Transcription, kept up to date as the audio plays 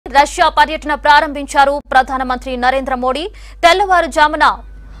Russia పర్యటన ప్రారంభించారు ప్రధానమంత్రి నరేంద్ర మోడీ. తెల్లవారుజామున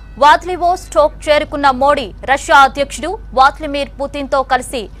వ్లాదివోస్టోక్ చేరుకున్న మోడీ రష్యా అధ్యక్షుడు వ్లాదిమిర్ పుతిన్ తో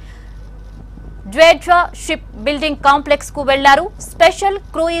కలిసి జ్వేడ్జా షిప్ బిల్డింగ్ కాంప్లెక్స్ కు వెళ్లారు. స్పెషల్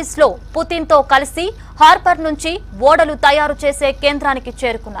క్రూయిజ్ లో పుతిన్ తో కలిసి హార్బర్ నుంచి ఓడలు తయారు చేసే కేంద్రానికి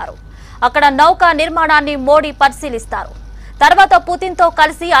చేరుకున్నారు. అక్కడ నౌకా నిర్మాణాన్ని మోడీ పరిశీలిస్తారు. తర్వాత పుతిన్ తో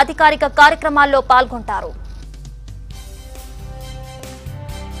కలిసి అధికారిక కార్యక్రమాల్లో పాల్గొంటారు.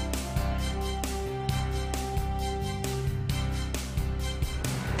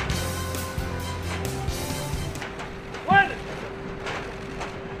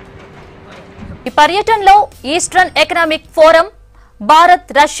 ఈ పర్యటనలో eastern economic forum Bharat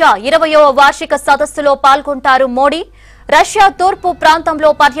Russia 20వ వార్షిక సదస్సులో పాల్గొంటారు మోడీ. రష్యా తూర్పు ప్రాంతంలో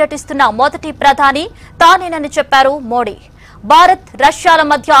పర్యటిస్తున్న మొదటి ప్రధాని తానేనని చెప్పారు మోడీ. భారత్ రష్యాల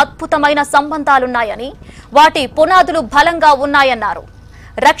మధ్య అద్భుతమైన సంబంధాలున్నాయని, వాటి పునాదులు బలంగా ఉన్నాయన్నారు.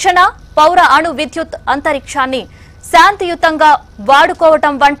 రక్షణ, పౌర అణు విద్యుత్, అంతరిక్షాన్ని శాంతియుతంగా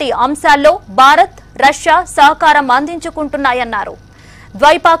వాడుకోవటం వంటి అంశాల్లో భారత్ రష్యా సహకారం అందించుకుంటున్నాయన్నారు.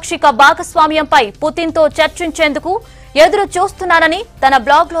 ద్వైపాక్షిక భాగస్వామ్యంపై పుతిన్ తో చర్చించేందుకు ఎదురు చూస్తున్నానని తన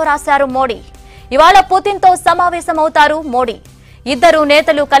బ్లాగ్ లో రాశారు మోడీ. ఇవాళ పుతిన్ తో సమావేశమవుతారు మోడీ. ఇద్దరు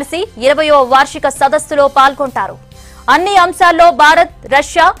నేతలు కలిసి 20వ వార్షిక సదస్సులో పాల్గొంటారు. అన్ని అంశాల్లో భారత్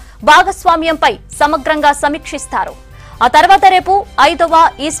రష్యా భాగస్వామ్యంపై సమగ్రంగా సమీక్షిస్తారు. ఆ తర్వాత రేపు 5వ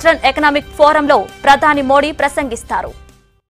ఈస్టర్న్ ఎకనామిక్ ఫోరంలో ప్రధాని మోడీ ప్రసంగిస్తారు.